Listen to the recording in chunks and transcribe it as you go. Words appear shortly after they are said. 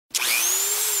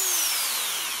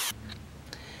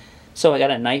So I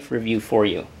got a knife review for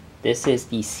you. This is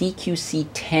the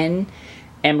CQC-10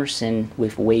 Emerson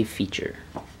with wave feature.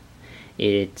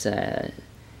 It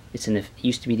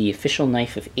used to be the official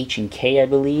knife of H&K, I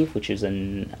believe, which is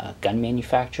a gun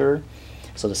manufacturer.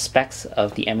 So the specs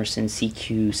of the Emerson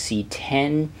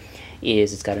CQC-10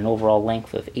 is it's got an overall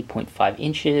length of 8.5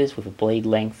 inches with a blade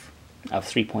length of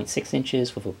 3.6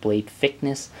 inches with a blade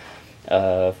thickness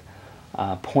of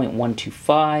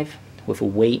 0.125 with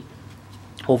a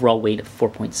overall weight of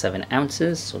 4.7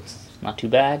 ounces, so it's not too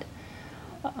bad.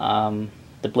 The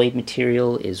blade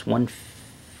material is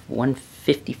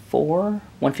 154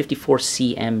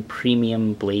 cm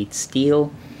premium blade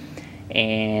steel,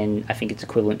 and I think it's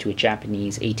equivalent to a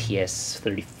Japanese ATS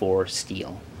 34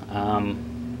 steel.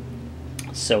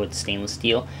 So it's stainless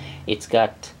steel. It's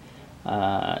got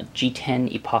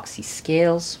G10 epoxy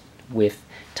scales with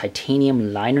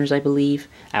titanium liners, I believe.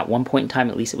 At one point in time,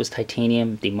 at least it was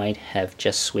titanium. They might have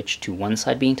just switched to one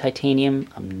side being titanium.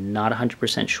 I'm not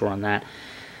 100% sure on that.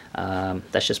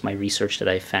 That's just my research that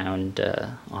I found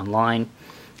online.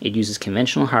 It uses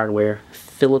conventional hardware,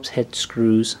 Phillips head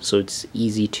screws, so it's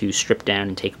easy to strip down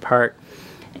and take apart.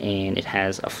 And it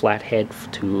has a flathead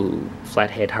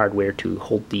hardware to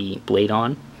hold the blade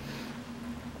on.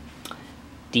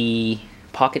 The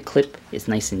pocket clip is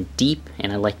nice and deep,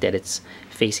 and I like that it's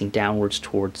facing downwards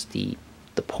towards the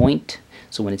point.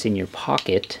 So when it's in your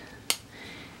pocket,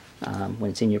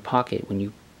 when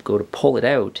you go to pull it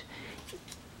out,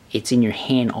 it's in your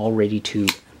hand all ready to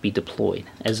be deployed,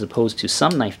 as opposed to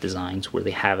some knife designs where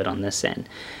they have it on this end.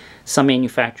 Some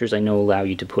manufacturers I know allow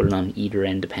you to put it on either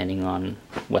end depending on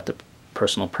what the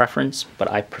personal preference, but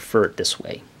I prefer it this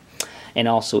way. And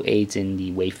also aids in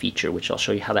the wave feature, which I'll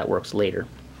show you how that works later.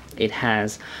 It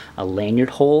has a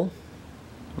lanyard hole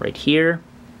right here,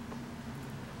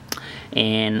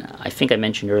 and I think I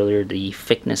mentioned earlier the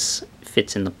thickness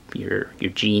fits in your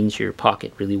jeans, your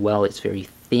pocket really well. It's very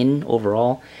thin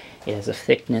overall. It has a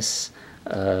thickness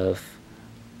of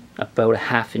about a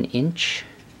 ½ inch.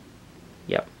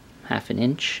 Yep, ½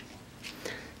 inch.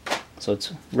 So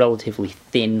it's relatively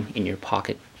thin in your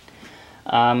pocket.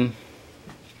 It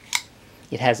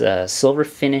has a silver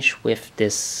finish with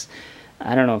this,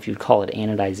 I don't know if you'd call it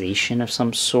anodization of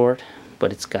some sort,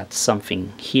 but it's got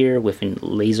something here with a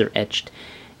laser etched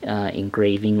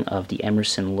engraving of the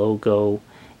Emerson logo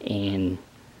and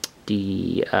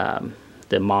the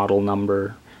model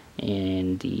number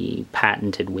and the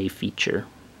patented wave feature.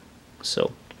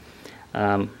 So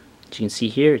as you can see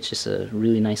here, it's just a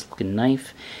really nice looking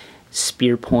knife.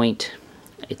 Spear point,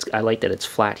 I like that it's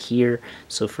flat here,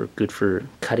 so good for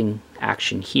cutting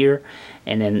action here,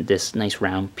 and then this nice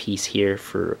round piece here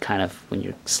for kind of when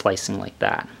you're slicing like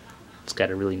that. It's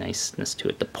got a really niceness to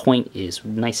it. The point is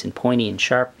nice and pointy and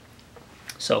sharp.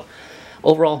 So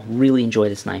overall, really enjoy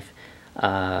this knife.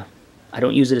 I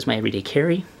don't use it as my everyday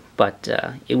carry, but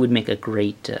it would make a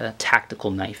great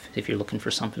tactical knife if you're looking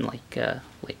for something like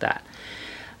that.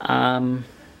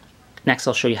 Next,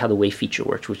 I'll show you how the wave feature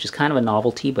works, which is kind of a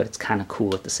novelty, but it's kind of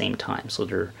cool at the same time. So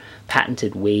their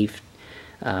patented wave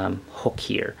hook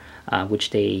here,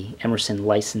 which Emerson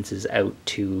licenses out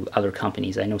to other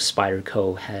companies. I know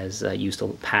Spyderco has used a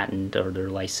patent or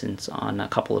their license on a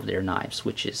couple of their knives,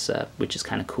 which is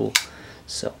kind of cool.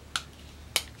 So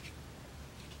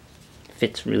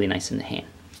fits really nice in the hand.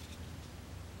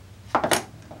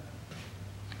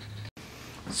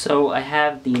 So I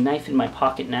have the knife in my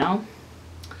pocket now,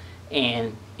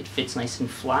 and it fits nice and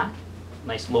flat,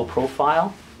 nice low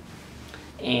profile.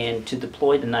 And to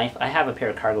deploy the knife, I have a pair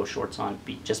of cargo shorts on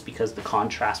just because the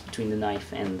contrast between the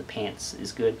knife and the pants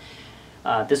is good.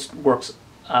 This works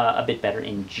a bit better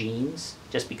in jeans,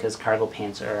 just because cargo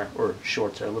pants or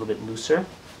shorts are a little bit looser.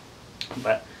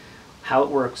 But how it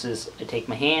works is I take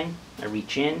my hand, I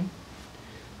reach in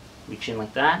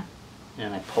like that,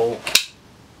 and I pull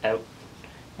out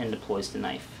and deploys the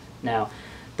knife. Now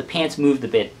the pants moved a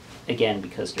bit again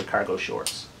because they're cargo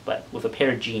shorts, but with a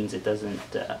pair of jeans it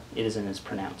isn't as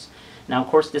pronounced. Now of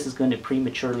course this is going to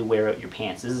prematurely wear out your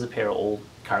pants. This is a pair of old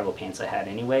cargo pants I had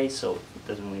anyway, so it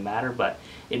doesn't really matter, but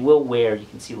it will wear. You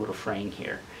can see a little fraying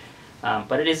here,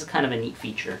 but it is kind of a neat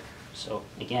feature. So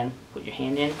again, put your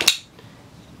hand in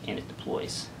and it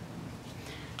deploys.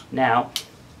 Now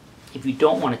if you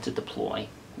don't want it to deploy,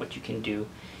 what you can do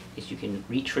is you can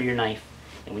reach for your knife,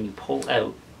 and when you pull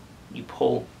out, you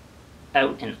pull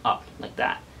out and up like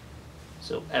that.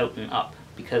 So out and up,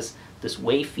 because this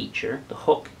wave feature, the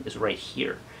hook is right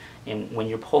here, and when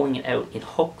you're pulling it out, it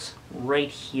hooks right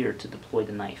here to deploy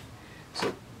the knife.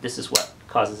 So this is what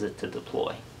causes it to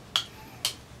deploy.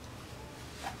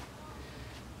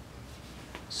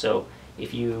 So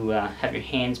if you have your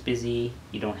hands busy,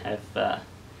 you don't have,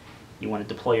 you want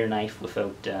to deploy your knife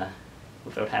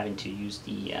without having to use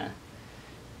the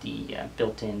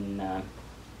built-in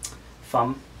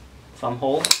thumb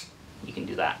hole, you can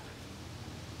do that.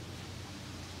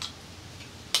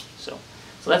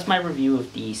 So that's my review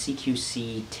of the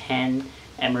CQC-10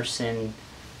 Emerson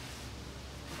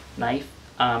knife.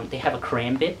 They have a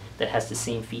karambit that has the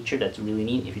same feature that's really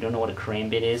neat. If you don't know what a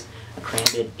karambit is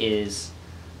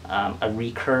a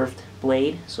recurved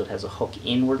blade, so it has a hook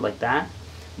inward like that.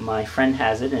 My friend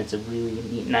has it, and it's a really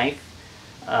neat knife.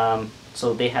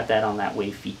 So they have that on that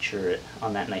wave feature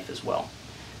on that knife as well.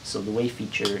 So the wave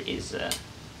feature is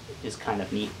kind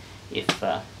of neat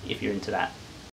if you're into that.